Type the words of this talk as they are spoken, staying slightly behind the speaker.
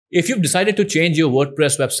If you've decided to change your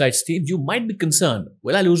WordPress website's theme, you might be concerned,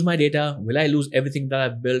 will I lose my data? Will I lose everything that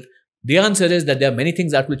I've built? The answer is that there are many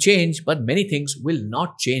things that will change, but many things will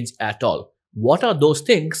not change at all. What are those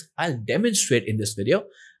things? I'll demonstrate in this video,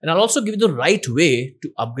 and I'll also give you the right way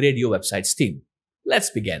to upgrade your website's theme. Let's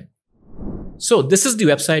begin. So this is the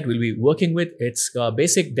website we'll be working with. It's a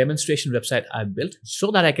basic demonstration website I've built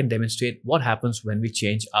so that I can demonstrate what happens when we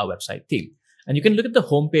change our website theme. And you can look at the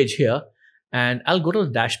home page here, and I'll go to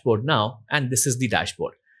the dashboard now, and this is the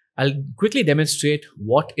dashboard. I'll quickly demonstrate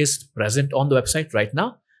what is present on the website right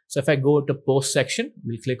now. So if I go to post section,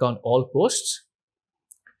 we'll click on all posts.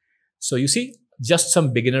 So you see just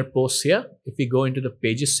some beginner posts here. If we go into the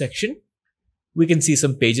pages section, we can see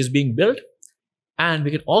some pages being built. And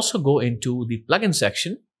we can also go into the plugin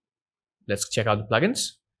section. Let's check out the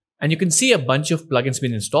plugins. And you can see a bunch of plugins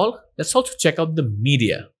being installed. Let's also check out the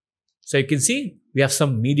media. So you can see we have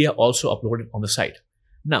some media also uploaded on the site.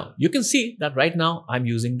 Now you can see that right now I'm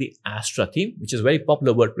using the Astra theme, which is a very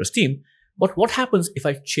popular WordPress theme. But what happens if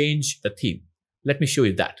I change the theme? Let me show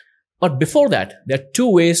you that. But before that, there are two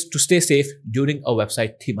ways to stay safe during a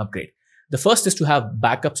website theme upgrade. The first is to have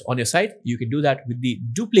backups on your site. You can do that with the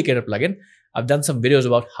duplicator plugin. I've done some videos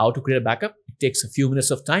about how to create a backup. It takes a few minutes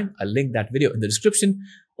of time. I'll link that video in the description.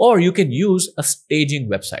 Or you can use a staging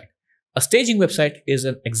website. A staging website is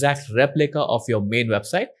an exact replica of your main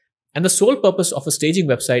website. And the sole purpose of a staging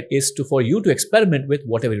website is for you to experiment with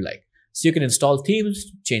whatever you like. So you can install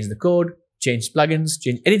themes, change the code, change plugins,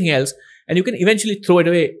 change anything else, and you can eventually throw it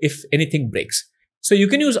away if anything breaks. So you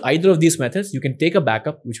can use either of these methods. You can take a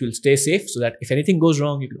backup, which will stay safe so that if anything goes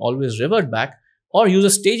wrong, you can always revert back, or use a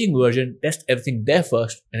staging version, test everything there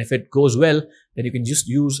first. And if it goes well, then you can just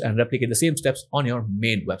use and replicate the same steps on your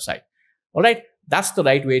main website. All right, that's the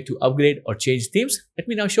right way to upgrade or change themes. Let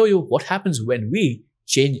me now show you what happens when we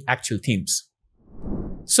change actual themes.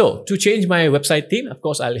 So to change my website theme, of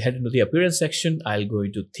course, I'll head into the appearance section. I'll go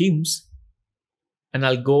into themes, and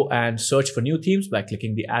I'll go and search for new themes by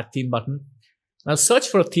clicking the add theme button. I'll search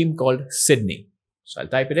for a theme called Sydney. So I'll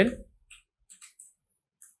type it in.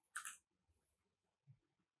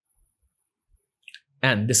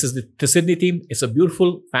 And this is the Sydney theme. It's a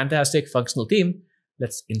beautiful, fantastic, functional theme.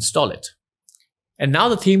 Let's install it. And now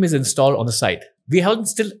the theme is installed on the site. We haven't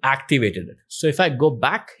still activated it. So if I go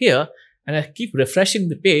back here and I keep refreshing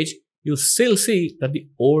the page, you'll still see that the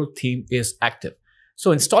old theme is active.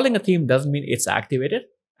 So installing a theme doesn't mean it's activated.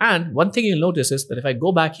 And one thing you'll notice is that if I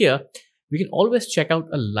go back here, we can always check out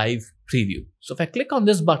a live preview. So if I click on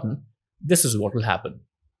this button, this is what will happen.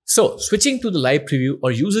 So switching to the live preview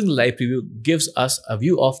or using the live preview gives us a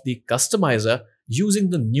view of the customizer using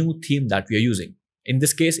the new theme that we are using. In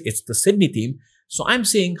this case, it's the Sydney theme. So I'm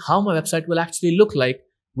seeing how my website will actually look like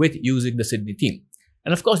with using the Sydney theme.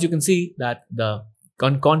 And of course, you can see that the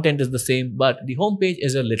content is the same, but the homepage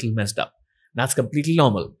is a little messed up. That's completely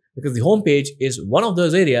normal because the homepage is one of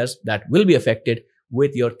those areas that will be affected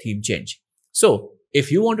with your theme change. So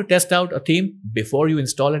if you want to test out a theme before you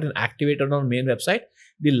install it and activate it on your main website,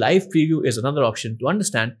 the live preview is another option to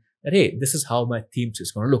understand that, hey, this is how my themes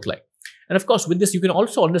is going to look like. And of course, with this, you can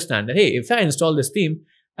also understand that, hey, if I install this theme,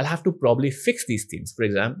 I'll have to probably fix these themes. For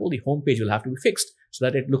example, the homepage will have to be fixed so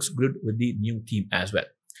that it looks good with the new theme as well.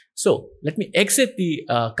 So let me exit the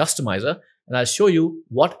customizer, and I'll show you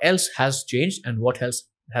what else has changed and what else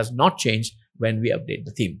has not changed when we update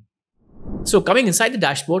the theme. So coming inside the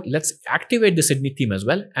dashboard, let's activate the Sydney theme as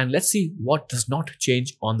well. And let's see what does not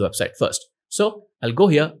change on the website first. So I'll go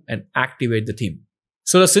here and activate the theme.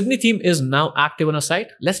 So the Sydney theme is now active on our site.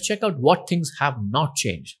 Let's check out what things have not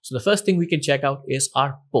changed. So the first thing we can check out is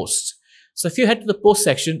our posts. So if you head to the post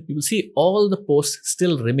section, you will see all the posts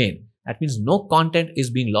still remain. That means no content is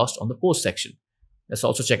being lost on the post section. Let's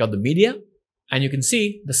also check out the media. And you can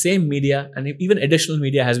see the same media and even additional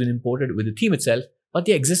media has been imported with the theme itself, but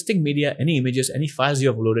the existing media, any images, any files you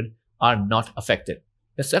have loaded are not affected.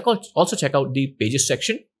 Let's also check out the pages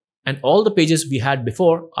section, and all the pages we had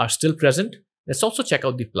before are still present. Let's also check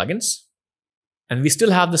out the plugins, and we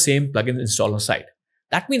still have the same plugins installed on site.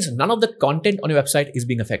 That means none of the content on your website is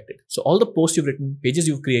being affected. So all the posts you've written, pages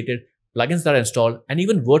you've created, plugins that are installed, and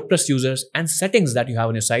even WordPress users and settings that you have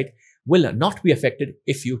on your site will not be affected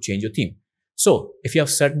if you change your theme. So if you have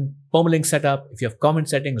certain permalink setup, if you have comment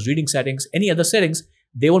settings, reading settings, any other settings,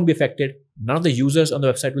 they won't be affected. None of the users on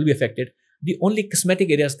the website will be affected. The only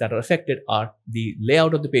cosmetic areas that are affected are the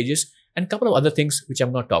layout of the pages and a couple of other things which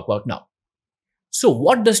I'm going to talk about now. So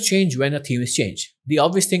what does change when a theme is changed? The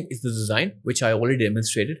obvious thing is the design, which I already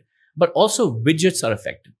demonstrated, but also widgets are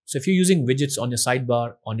affected. So if you're using widgets on your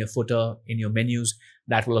sidebar, on your footer, in your menus,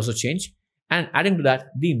 that will also change. And adding to that,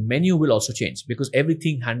 the menu will also change because every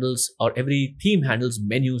theme handles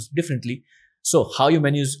menus differently. So how your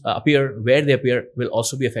menus appear, where they appear will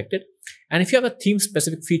also be affected. And if you have a theme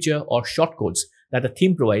specific feature or shortcodes that the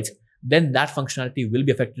theme provides, then that functionality will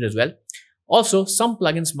be affected as well. Also, some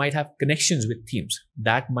plugins might have connections with themes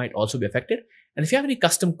that might also be affected. And if you have any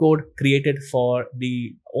custom code created for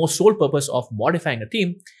the sole purpose of modifying a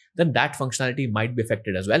theme, then that functionality might be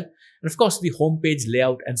affected as well. And of course, the homepage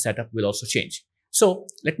layout and setup will also change. So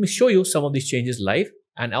let me show you some of these changes live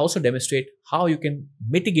and also demonstrate how you can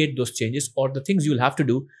mitigate those changes or the things you'll have to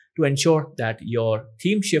do to ensure that your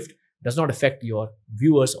theme shift does not affect your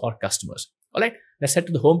viewers or customers. All right, let's head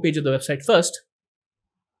to the homepage of the website first.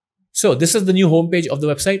 So this is the new homepage of the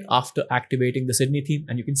website after activating the Sydney theme.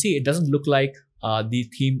 And you can see it doesn't look like the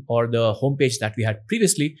theme or the homepage that we had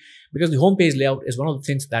previously, because the homepage layout is one of the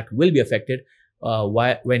things that will be affected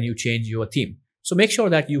when you change your theme. So make sure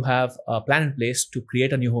that you have a plan in place to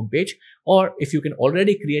create a new homepage, or if you can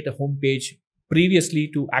already create a homepage previously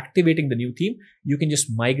to activating the new theme, you can just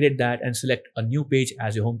migrate that and select a new page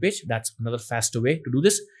as your homepage. That's another faster way to do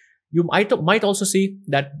this. You might also see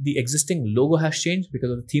that the existing logo has changed because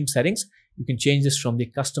of the theme settings. You can change this from the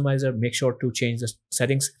customizer. Make sure to change the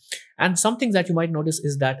settings. And something that you might notice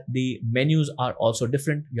is that the menus are also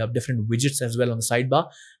different. You have different widgets as well on the sidebar.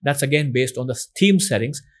 That's again based on the theme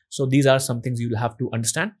settings. So these are some things you'll have to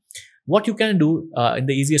understand. What you can do in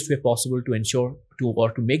the easiest way possible to ensure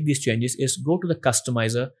to make these changes is go to the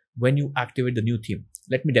customizer when you activate the new theme.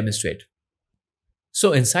 Let me demonstrate.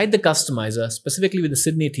 So inside the customizer, specifically with the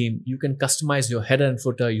Sydney theme, you can customize your header and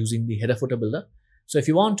footer using the header footer builder. So if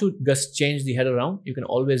you want to just change the header around, you can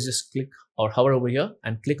always just click or hover over here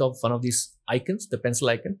and click off one of these icons, the pencil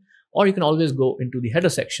icon, or you can always go into the header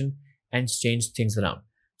section and change things around.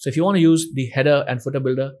 So if you want to use the header and footer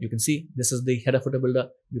builder, you can see this is the header footer builder.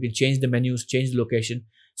 You can change the menus, change the location.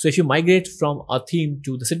 So if you migrate from a theme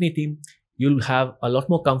to the Sydney theme, you'll have a lot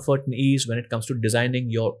more comfort and ease when it comes to designing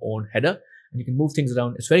your own header. And you can move things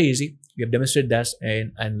around. It's very easy. We have demonstrated that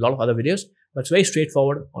in a lot of other videos, but it's very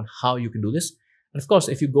straightforward on how you can do this. And of course,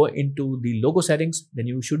 if you go into the logo settings, then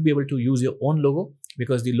you should be able to use your own logo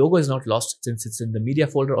because the logo is not lost since it's in the media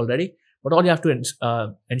folder already. But all you have to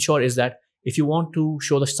ensure is that if you want to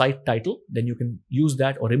show the site title, then you can use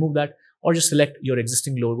that or remove that, or just select your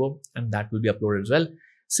existing logo and that will be uploaded as well.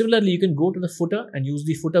 Similarly, you can go to the footer and use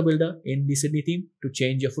the footer builder in the Sydney theme to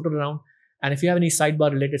change your footer around. And if you have any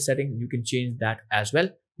sidebar related setting, you can change that as well.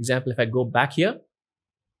 For example, if I go back here,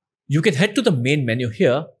 you can head to the main menu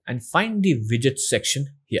here and find the widgets section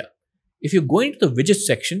here. If you go into the widgets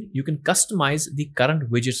section, you can customize the current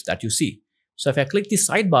widgets that you see. So if I click the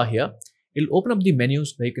sidebar here, it'll open up the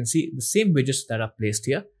menus where you can see the same widgets that are placed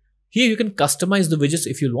here. Here you can customize the widgets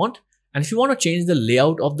if you want. And if you want to change the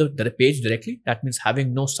layout of the page directly, that means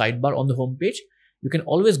having no sidebar on the home page, you can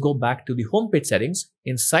always go back to the homepage settings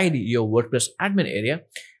inside your WordPress admin area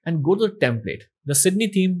and go to the template. The Sydney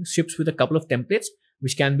theme ships with a couple of templates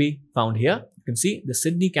which can be found here. You can see the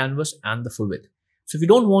Sydney canvas and the full width. So if you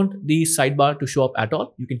don't want the sidebar to show up at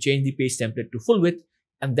all, you can change the page template to full width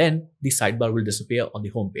and then the sidebar will disappear on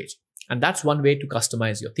the homepage. And that's one way to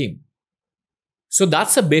customize your theme. So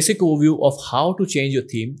that's a basic overview of how to change your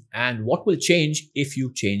theme and what will change if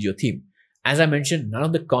you change your theme. As I mentioned, none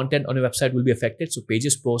of the content on your website will be affected. So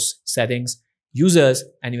pages, posts, settings, users,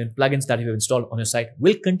 and even plugins that you have installed on your site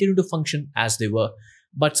will continue to function as they were.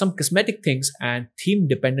 But some cosmetic things and theme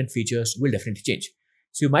dependent features will definitely change.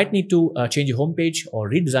 So you might need to change your homepage or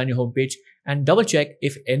redesign your homepage and double check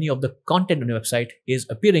if any of the content on your website is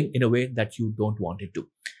appearing in a way that you don't want it to.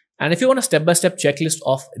 And if you want a step-by-step checklist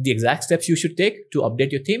of the exact steps you should take to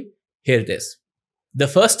update your theme, here it is. The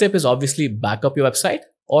first step is obviously back up your website,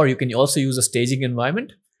 or you can also use a staging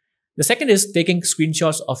environment. The second is taking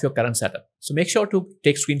screenshots of your current setup. So make sure to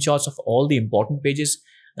take screenshots of all the important pages.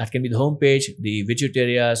 That can be the home page, the widget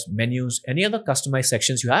areas, menus, any other customized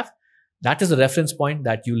sections you have. That is the reference point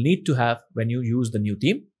that you'll need to have when you use the new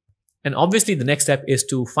theme. And obviously the next step is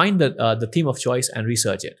to find the theme of choice and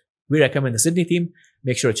research it. We recommend the Sydney theme.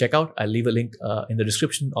 Make sure to check out. I'll leave a link in the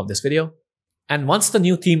description of this video. And once the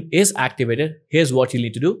new theme is activated, here's what you'll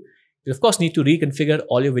need to do. You of course need to reconfigure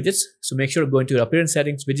all your widgets. So make sure to go into your appearance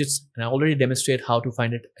settings, widgets, and I already demonstrate how to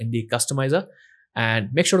find it in the customizer. And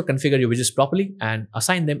make sure to configure your widgets properly and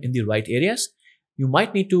assign them in the right areas. You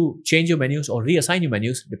might need to change your menus or reassign your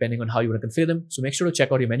menus depending on how you want to configure them. So make sure to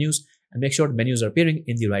check out your menus and make sure the menus are appearing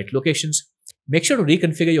in the right locations. Make sure to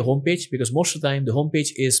reconfigure your homepage because most of the time the homepage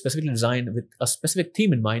is specifically designed with a specific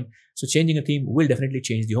theme in mind. So changing a theme will definitely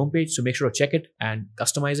change the homepage. So make sure to check it and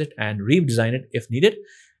customize it and redesign it if needed.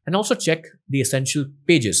 And also check the essential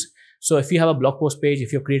pages. So if you have a blog post page,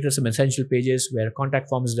 if you've created some essential pages where a contact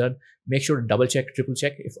form is done, make sure to double check, triple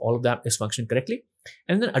check if all of that is functioning correctly.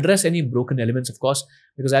 And then address any broken elements, of course,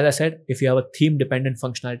 because as I said, if you have a theme dependent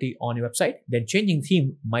functionality on your website, then changing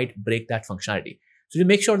theme might break that functionality. So you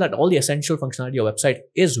make sure that all the essential functionality of your website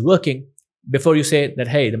is working before you say that,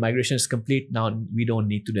 hey, the migration is complete. Now we don't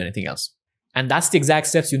need to do anything else. And that's the exact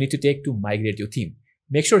steps you need to take to migrate your theme.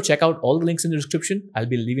 Make sure to check out all the links in the description. I'll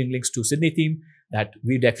be leaving links to Sydney theme that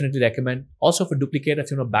we definitely recommend. Also for duplicate,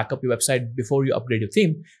 if you want to back up your website before you upgrade your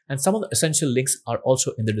theme. And some of the essential links are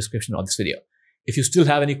also in the description of this video. If you still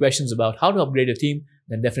have any questions about how to upgrade your theme,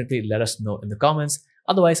 then definitely let us know in the comments.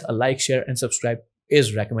 Otherwise, a like, share, and subscribe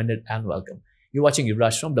is recommended and welcome. You're watching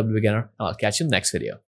Yuvraj from WBeginner, and I'll catch you in the next video.